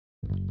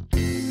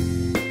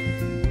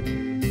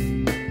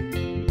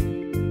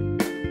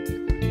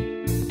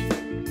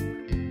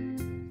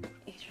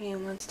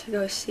to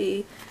go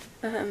see,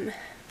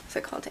 what's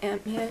it called,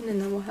 Ant-Man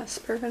and the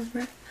Wasp or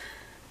whatever.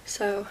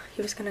 So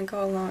he was gonna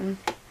go along,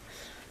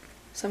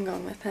 so I'm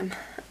going with him.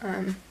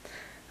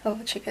 I'll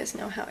let you guys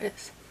know how it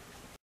is.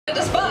 We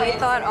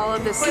thought all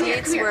of the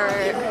seats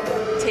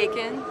were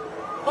taken.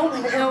 Oh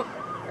my god. Nope.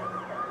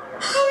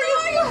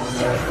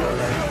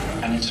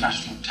 An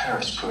international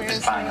terrorist group is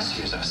planning a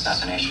series of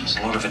assassinations.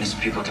 A lot of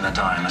innocent people are gonna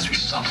die unless we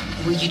stop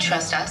them. Will you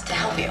trust us to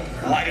help you?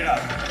 Light it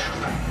up.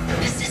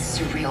 This is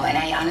surreal, and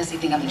I honestly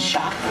think I'm in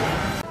shock.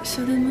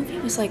 So the movie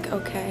was like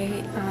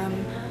okay.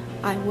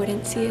 I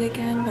wouldn't see it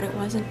again, but it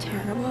wasn't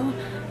terrible.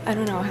 I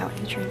don't know how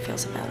Adrian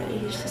feels about it.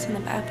 He's just in the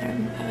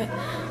bathroom, but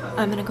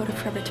I'm gonna go to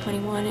Forever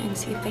 21 and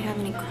see if they have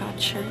any crotch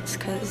shirts,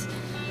 because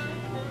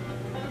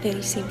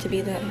they seem to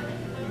be the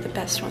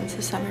best ones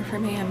this summer for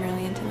me. I'm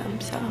really into them,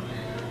 so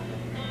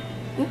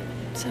it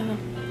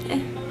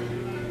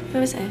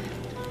was it.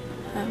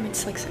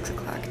 It's like 6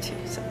 o'clock too,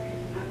 so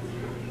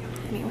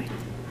anyway.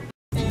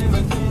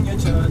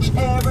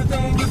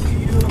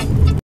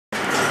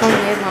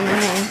 Homemade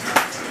lemonade,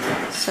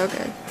 so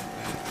good.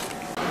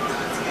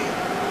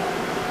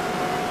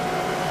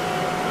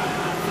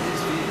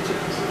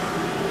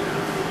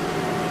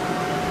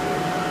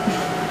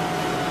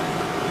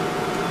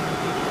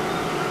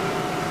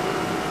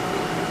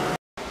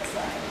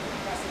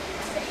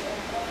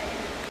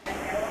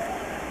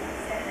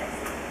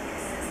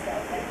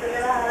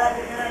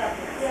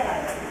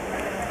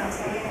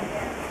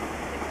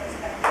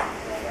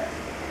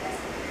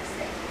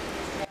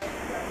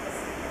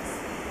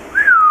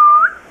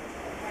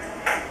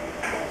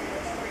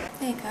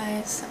 Hey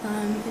guys,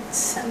 it's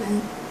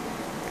 7.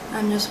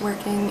 I'm just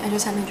working. I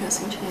just had my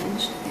dressing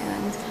changed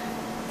and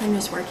I'm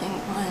just working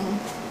on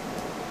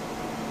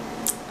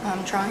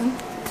drawing.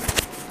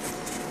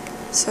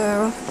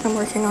 So I'm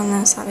working on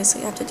this.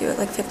 Obviously I have to do it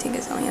like 50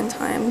 gazillion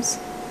times.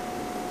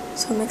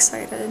 So I'm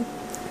excited.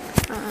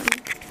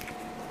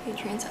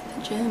 Adrian's at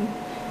the gym.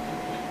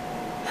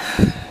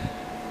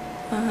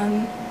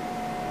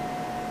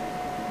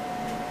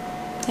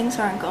 Things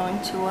aren't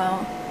going too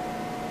well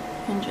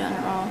in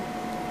general,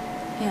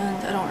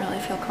 and I don't really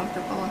feel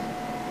comfortable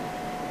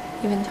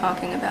even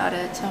talking about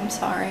it, so I'm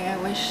sorry. I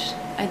wish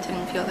I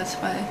didn't feel this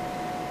way.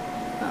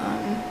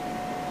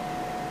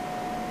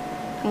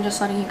 I'm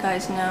just letting you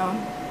guys know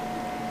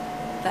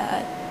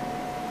that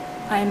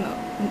I'm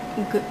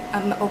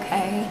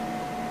okay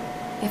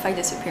if I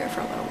disappear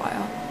for a little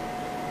while.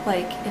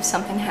 Like, if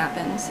something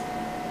happens,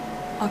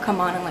 I'll come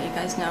on and let you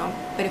guys know,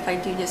 but if I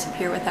do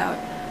disappear without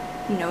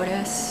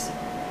notice,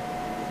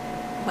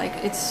 like,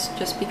 it's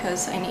just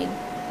because I need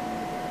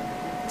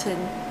to,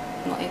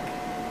 like,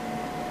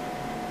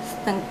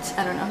 and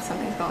I don't know,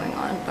 something's going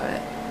on,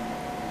 but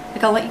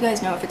like, I'll let you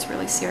guys know if it's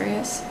really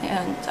serious,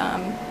 and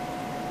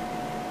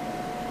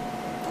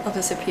I'll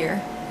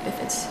disappear if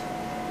it's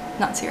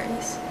not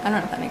serious. I don't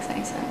know if that makes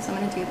any sense. I'm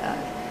gonna do that.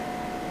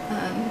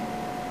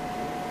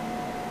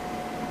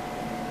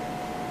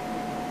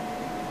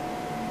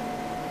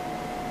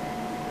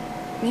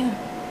 Yeah.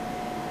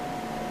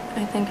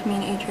 I think me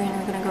and Adrian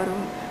are gonna go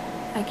to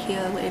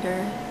IKEA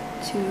later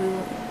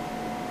to,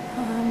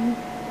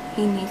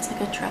 he needs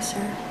like a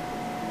dresser.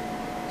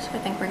 So I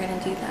think we're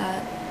gonna do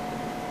that.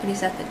 But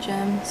he's at the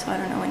gym, so I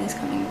don't know when he's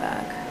coming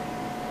back.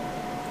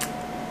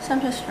 So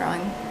I'm just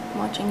drawing,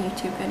 watching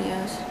YouTube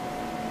videos.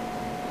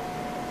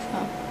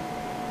 So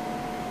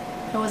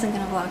I wasn't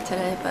gonna vlog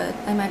today, but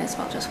I might as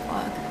well just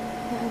vlog.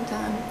 And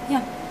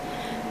yeah,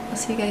 I'll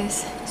see you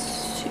guys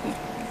soon.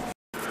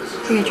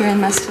 Adrian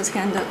messed his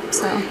hand up,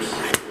 so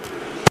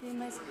in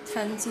my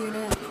TENS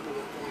unit,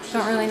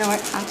 don't really know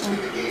what happened.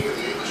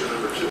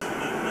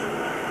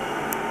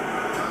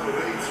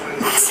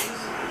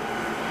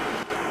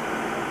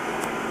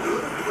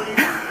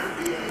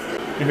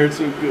 It hurts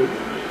so good.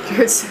 It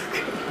hurts so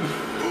good.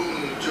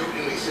 Boone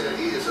jokingly said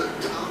he is a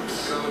top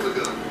son of a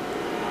gun.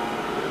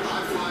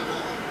 High fly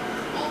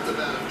ball, off the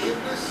bat of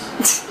Kipnis,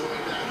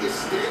 going back his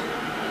stick,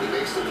 he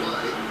makes the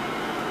play.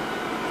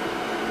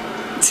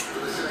 For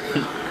the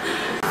second half.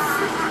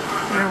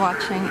 We're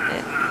watching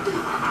it.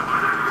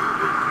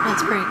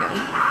 That's pretty good.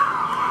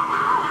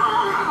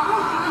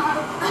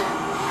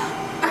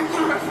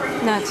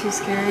 Not too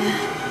scary.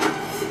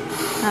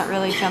 Not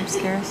really jump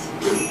scares.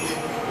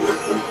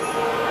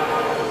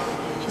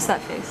 Just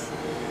that face.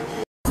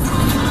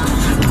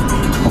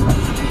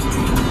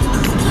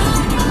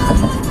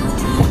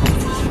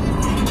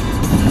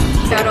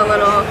 Got a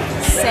little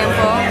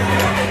sample.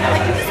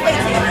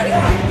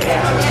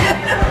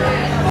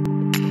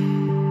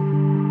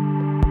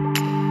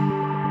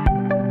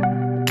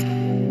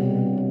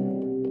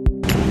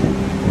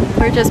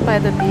 We're just by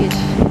the beach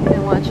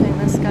and watching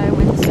this guy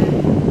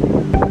windsurf.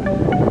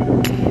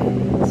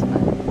 It's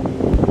fun.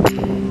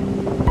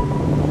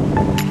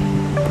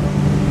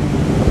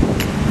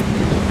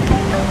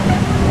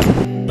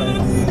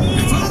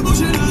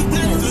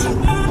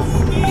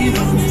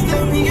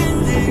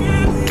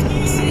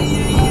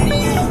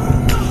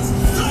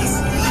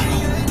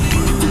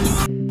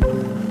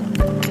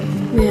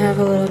 We have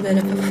a little bit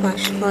of a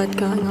flash flood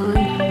going on,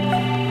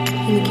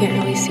 and you can't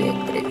really see it,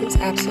 but it It's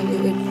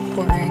absolutely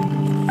pouring.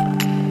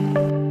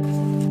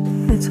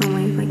 It's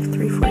only like